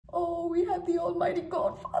had the almighty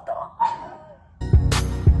Godfather.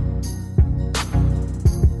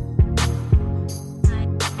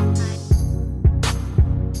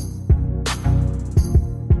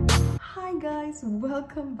 Hi guys,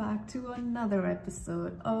 welcome back to another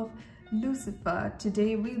episode of Lucifer.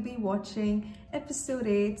 Today we'll be watching episode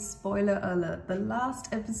 8, spoiler alert, the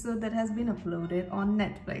last episode that has been uploaded on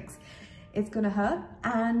Netflix. It's gonna hurt,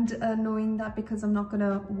 and knowing that because I'm not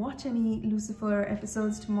gonna watch any Lucifer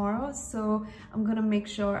episodes tomorrow, so I'm gonna make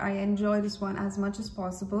sure I enjoy this one as much as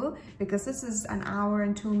possible, because this is an hour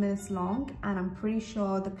and 2 minutes long, and I'm pretty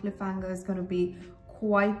sure the cliffhanger is gonna be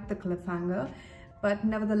quite the cliffhanger. But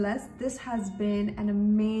nevertheless, this has been an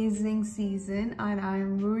amazing season, and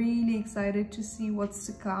I'm really excited to see what's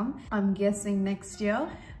to come. I'm guessing next year.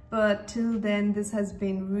 But till then, this has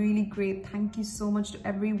been really great. Thank you so much to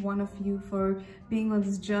every one of you for being on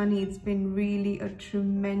this journey. It's been really a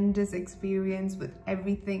tremendous experience with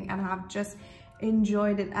everything, and I've just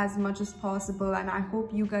enjoyed it as much as possible, and I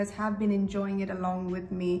hope you guys have been enjoying it along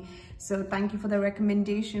with me. So thank you for the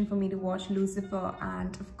recommendation for me to watch Lucifer,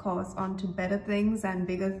 and of course on to better things and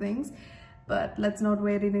bigger things. But let's not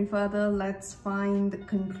wait any further. Let's find the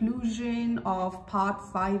conclusion of part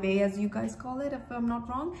 5A, as you guys call it, if I'm not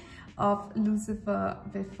wrong, of Lucifer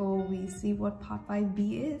before we see what part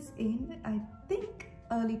 5B is in, I think,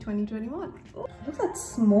 early 2021. Oh, look at that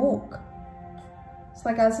smoke. It's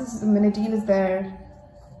like as this Minideel is there.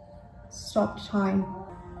 Stop time.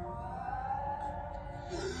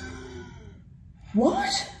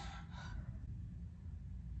 What?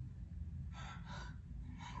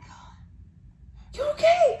 You're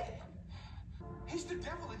okay? He's the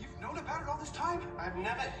devil and you've known about it all this time? I've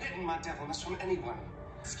never hidden my devilness from anyone.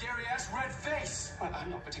 Scary ass red face. Well, I'm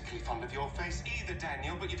not particularly fond of your face either,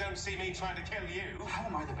 Daniel, but you don't see me trying to kill you. How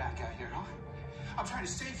am I the bad guy here, huh? I'm trying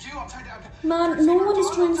to save you. I'm trying to... Man, no one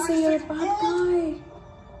is trying to say you're a bad guy.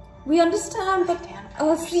 We understand, but...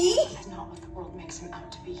 see? That's not what the world makes him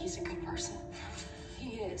out to be. He's a good person.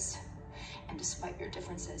 He is. And despite your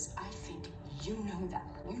differences, I think you know that.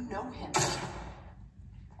 You know him.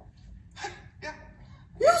 Yeah.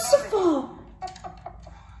 Lucifer!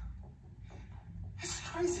 It's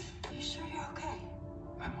crazy. Are you sure you're okay?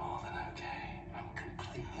 I'm more than okay. I'm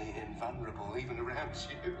completely invulnerable, even around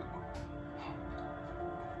you.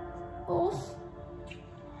 Oh.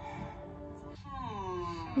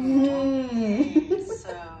 Okay,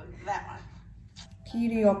 so that one. Key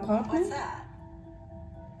to your apartment? What's that?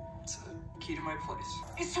 It's a key to my place.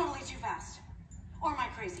 It's totally too fast. Or am I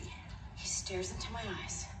crazy? He stares into my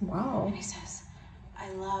eyes. Wow. And he says, I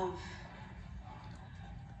love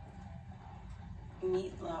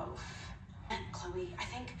meatloaf. And Chloe, I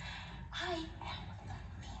think I am the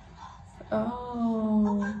meatloaf.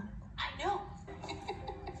 Oh. I know.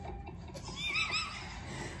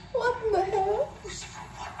 What the hell? Lucifer,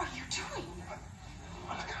 what are you doing?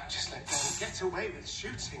 Well, I can't just let them get away with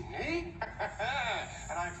shooting me.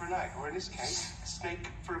 An eye for an eye, or in this case, a snake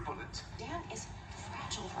for a bullet. Dan is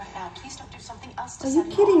fragile right now. Please don't do something else to Are you set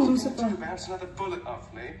him kidding, off. Lucifer? To bounce another bullet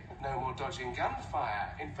off me. No more dodging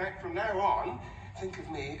gunfire. In fact, from now on, think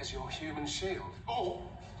of me as your human shield. Or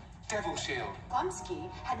devil shield.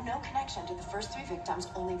 Klumsky had no connection to the first 3 victims,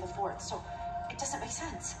 only the 4th, so it doesn't make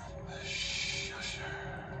sense.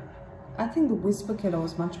 I think the Whisper Killer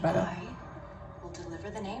was much better. I will deliver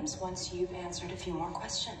the names once you've answered a few more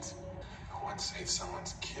questions. Once ate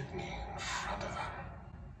someone's kidney in front of them.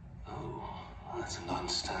 Oh, that's a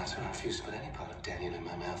non-starter. I refuse to put any part of Daniel in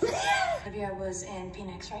my mouth. Olivia was in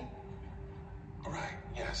Phoenix, right? Right,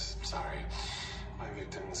 yes, sorry. My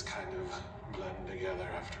victims kind of blend together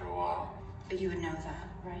after a while. But you would know that,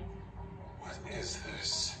 right? What is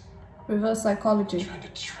this? Reverse psychology. Trying to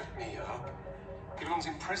trip me up? If one's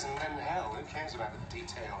in prison, then hell, who cares about the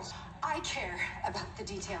details? I care about the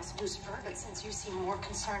details, Lucifer, but since you seem more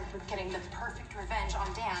concerned with getting the perfect revenge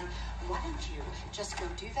on Dan, why don't you just go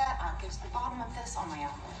do that? I'll get to the bottom of this on my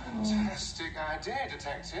own. Fantastic idea,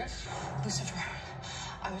 detective. Lucifer,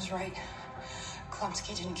 I was right.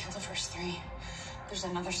 Klumsky didn't kill the first 3. There's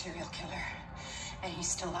another serial killer, and he's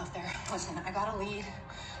still out there. Listen, I got a lead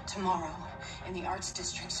tomorrow in the arts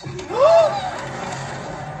district. So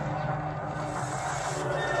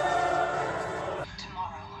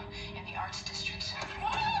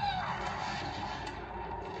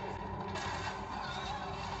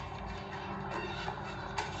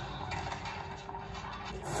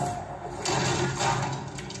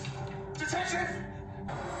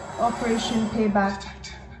Operation Payback.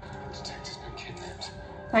 Detective's been kidnapped.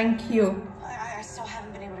 Thank you. I still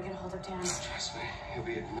haven't been able to get a hold of Dan. Trust me, he'll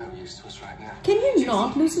be of no use to us right now. Can you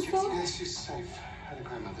not, Lucifer? Yes, she's safe. At her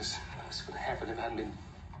grandmother's. This would happen if I hadn't been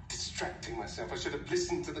distracted. distracting myself. I should have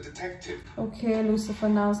listened to the detective. Okay, Lucifer,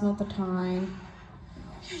 now's not the time.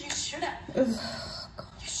 You should have. Ugh.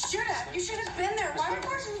 You should have. You should have been there. Why weren't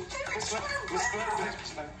you there? You should have been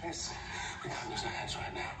there. Miss, we can't lose our hands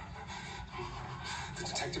right now. The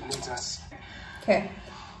detective needs us. Okay,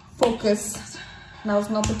 focus. Now's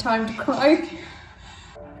not the time to cry.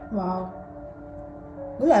 Wow.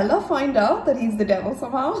 Will Ella find out that he's the devil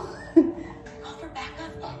somehow? Call for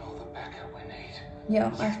backup. I'm all the backup we need.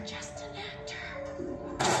 Yeah. You're just an actor.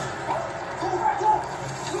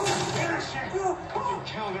 You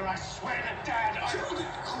killed her, I swear to Dad.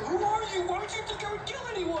 Who are you? Why would you think I would kill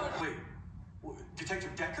anyone? Wait,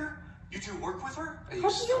 Detective Decker? You two work with her? How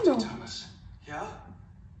do you know? Thomas. Yeah?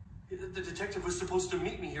 The detective was supposed to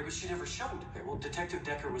meet me here, but she never showed. Okay, well, Detective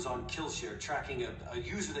Decker was on Killshare tracking a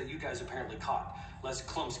user that you guys apparently caught. Les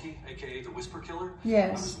Klumsky, aka the Whisper Killer. Yes.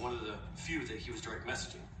 I was one of the few that he was direct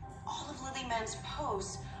messaging. All of Lily Mann's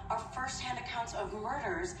posts are first-hand accounts of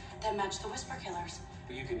murders that match the Whisper Killers.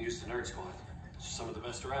 But you can use the Nerd Squad. It's some of the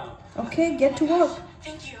best around. Okay, get to work.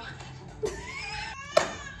 Thank you.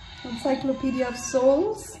 Encyclopedia of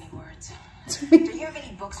Souls. Any words? Do you have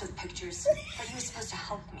any books with pictures? Are you supposed to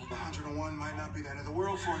help me? 101 might not be the end of the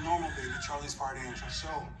world for a normal baby, Charlie's part angel. So,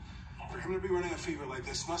 for him to be running a fever like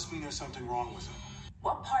this must mean there's something wrong with him.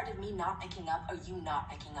 What part of me not picking up are you not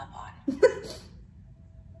picking up on?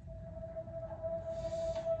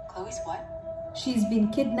 Chloe's what? She's been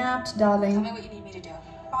kidnapped, Tell me darling. what you need me to do.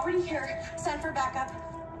 Already here. Send for backup.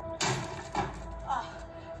 Oh,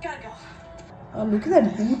 gotta go. Oh, look at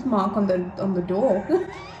that boot mark on the door.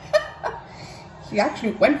 She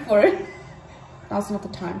actually went for it. Now's not the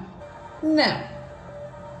time. No.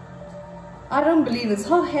 I don't believe this.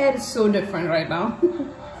 Her hair is so different right now.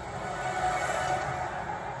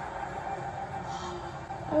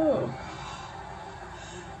 Oh.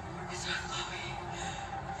 It's not Chloe.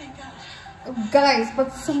 Thank God. Oh, guys,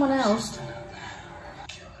 but someone else.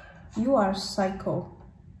 You are psycho.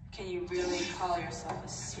 Can you really call yourself a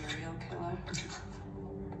serial killer?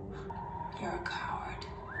 You're a coward.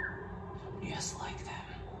 Just like them.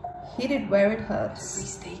 Hit it where it At hurts.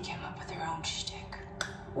 least they came up with their own shtick.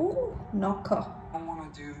 Ooh, knocker. I don't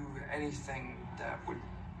want to do anything that would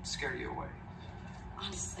scare you away.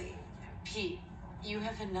 Honestly, Pete, you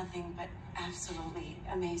have been nothing but absolutely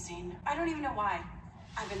amazing. I don't even know why.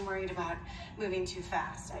 I've been worried about moving too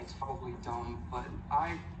fast. Probably dumb, but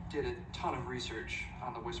I did a ton of research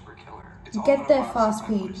on the Whisper Killer. It's all Get been a there while fast, since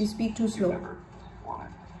I Pete. was- You speak too you slow. never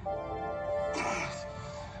wanted.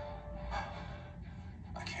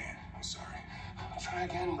 I can't. I'm sorry. Try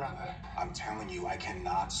again, brother. I'm telling you, I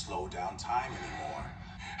cannot slow down time anymore.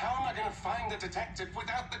 How am I going to find the detective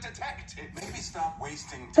without the detective? Maybe stop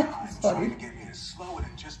wasting time Sorry. trying to get me to slow it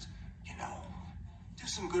and just, do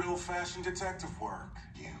some good old-fashioned detective work.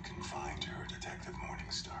 You can find her, Detective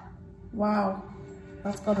Morningstar. Wow.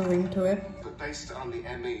 That's got a ring to it. But based on the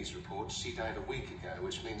ME's report, she died a week ago,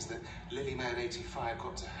 which means that Lily Man 85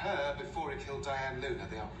 got to her before it killed Diane Luna,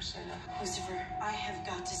 the opera singer. Lucifer, I have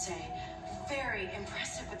got to say, very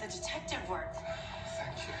impressive with the detective work.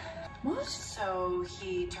 Thank you. What? So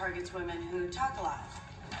he targets women who talk a lot.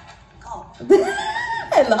 Gulp.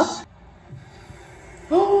 Ella.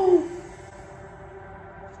 Oh.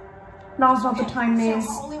 Now's not the time, Maze.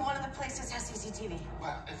 So only one of the places has CCTV.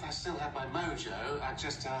 Well, if I still have my mojo, I'd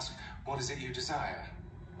just ask, what is it you desire?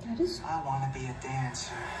 That is. I want to be a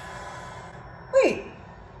dancer. Wait.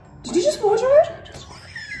 Did you just mojo her? Just one.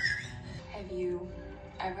 Have you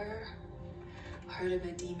ever heard of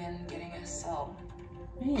a demon getting a soul?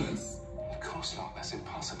 Maze. Of course not, that's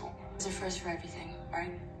impossible. It's a first for everything,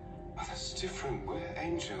 right? Oh, that's different. We're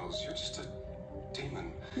angels. You're just a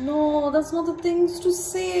demon. No, that's not the things to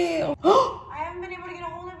say. Oh, I haven't been able to get a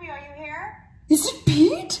hold of you. Are you here? is it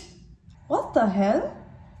Pete? What the hell?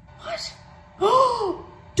 What? Oh,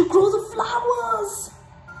 to grow the flowers.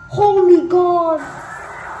 Holy God.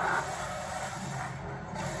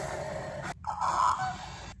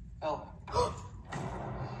 Ella.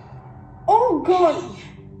 Oh God.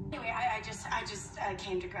 Anyway, I just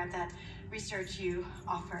came to grab that research you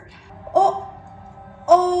offered. Oh.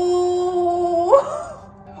 Oh.